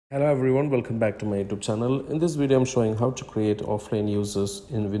Hello everyone, welcome back to my YouTube channel. In this video, I'm showing how to create offline users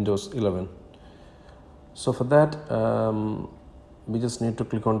in Windows 11. So for that, we just need to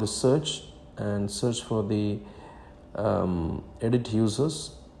click on the search and search for the edit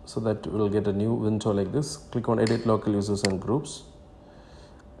users, so that we'll get a new window like this. Click on edit local users and groups,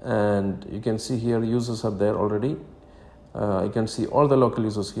 and you can see here users are there already. You can see all the local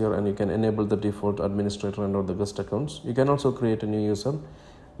users here, and you can enable the default administrator and all the guest accounts. You can also create a new user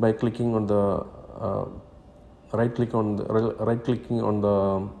by clicking on the right clicking on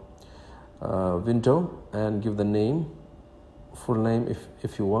the window and give the name, full name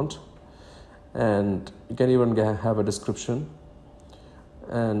if you want, and you can even have a description,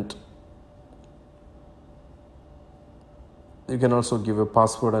 and you can also give a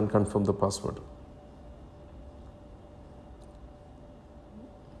password and confirm the password.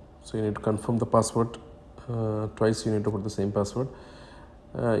 So you need to confirm the password twice. You need to put the same password.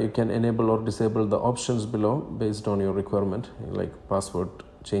 You can enable or disable the options below based on your requirement, like password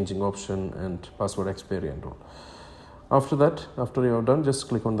changing option and password expiry and all. After that, after you are done, just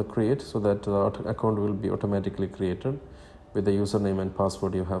click on the create, so that the account will be automatically created with the username and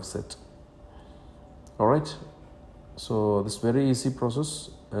password you have set. Alright, so this very easy process,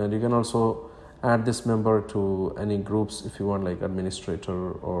 and you can also add this member to any groups if you want, like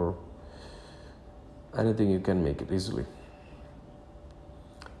administrator or anything. You can make it easily.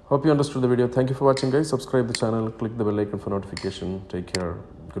 Hope you understood the video. Thank you for watching, guys. Subscribe the channel, click the bell icon for notification. Take care.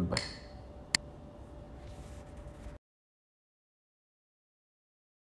 Goodbye.